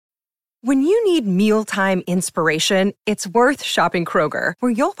When you need mealtime inspiration, it's worth shopping Kroger,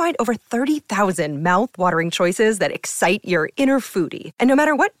 where you'll find over 30,000 mouth-watering choices that excite your inner foodie. And no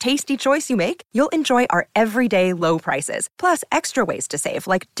matter what tasty choice you make, you'll enjoy our everyday low prices, plus extra ways to save,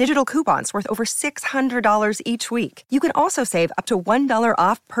 like digital coupons worth over $600 each week. You can also save up to $1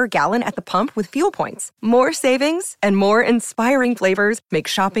 off per gallon at the pump with fuel points. More savings and more inspiring flavors make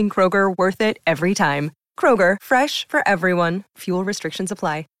shopping Kroger worth it every time. Kroger, fresh for everyone. Fuel restrictions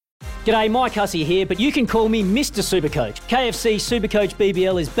apply. G'day, Mike Hussey here, but you can call me Mr. Supercoach. KFC Supercoach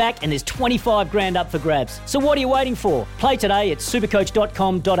BBL is back and there's 25 grand up for grabs. So what are you waiting for? Play today at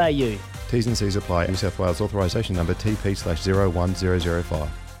supercoach.com.au. T's and C's apply. New South Wales authorisation number TP/01005.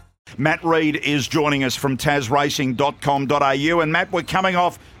 Matt Reid is joining us from tasracing.com.au. And Matt, we're coming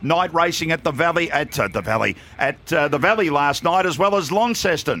off night racing at the Valley last night, as well as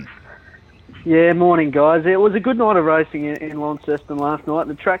Launceston. Yeah, morning guys. It was a good night of racing in Launceston last night.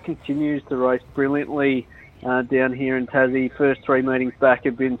 The track continues to race brilliantly down here in Tassie. First three meetings back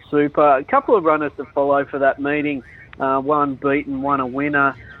have been super. A couple of runners to follow for that meeting. One beaten, one a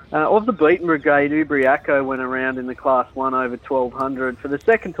winner. Of the beaten brigade, Ubriaco went around in the Class 1 over 1200. For the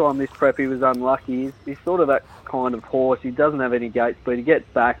second time this prep, he was unlucky. He's sort of that kind of horse. He doesn't have any gate speed. He gets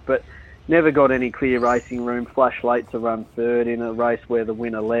back, but never got any clear racing room. Flashed late to run third in a race where the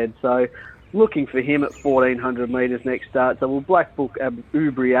winner led. So looking for him at 1,400 metres next start. So we'll black book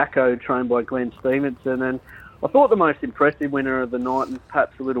Ubriaco, trained by Glenn Stevenson. And I thought the most impressive winner of the night, and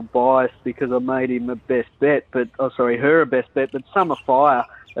perhaps a little biased because I made him her best bet, but Summer Fire,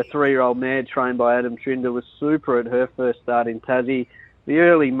 a 3-year-old mare trained by Adam Trinder, was super at her first start in Tassie. The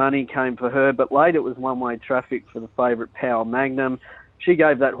early money came for her, but late it was one-way traffic for the favourite Power Magnum. She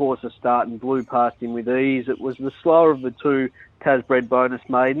gave that horse a start and blew past him with ease. It was the slower of the two Tas-bred bonus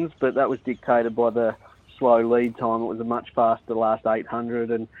maidens, but that was dictated by the slow lead time. It was a much faster last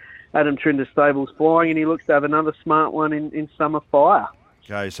 800, and Adam Trinder's stable's flying, and he looks to have another smart one in Summer Fire.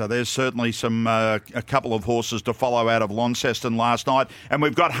 Okay, so there's certainly a couple of horses to follow out of Launceston last night, and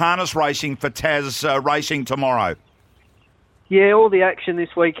we've got harness racing for Tas racing tomorrow. Yeah, all the action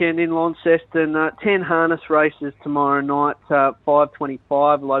this weekend in Launceston. 10 harness races tomorrow night,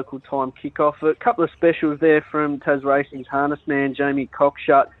 5:25 local time kickoff. A couple of specials there from Tas Racing's harness man, Jamie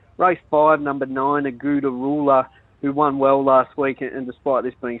Cockshut. Race 5, number 9, Aguda Ruler, who won well last week, and despite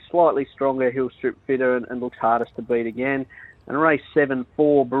this being slightly stronger, he'll strip fitter and looks hardest to beat again. And race 7,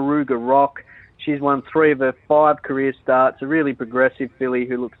 4, Baruga Rock. She's won 3 of her 5 career starts, a really progressive filly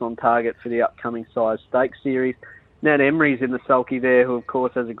who looks on target for the upcoming Size Stakes series. Nat Emery's in the sulky there, who of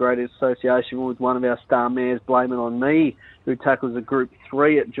course has a great association with one of our star mares, Blame It On Me, who tackles a Group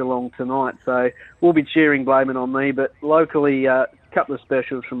 3 at Geelong tonight. So we'll be cheering Blame It On Me, but locally, a couple of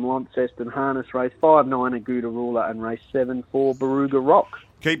specials from Launceston harness, race 5, 9, Aguda Ruler, and race 7, 4, Baruga Rock.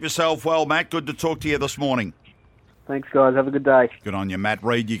 Keep yourself well, Matt. Good to talk to you this morning. Thanks, guys. Have a good day. Good on you, Matt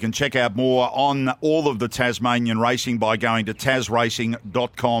Reid. You can check out more on all of the Tasmanian racing by going to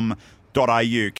tasracing.com.au.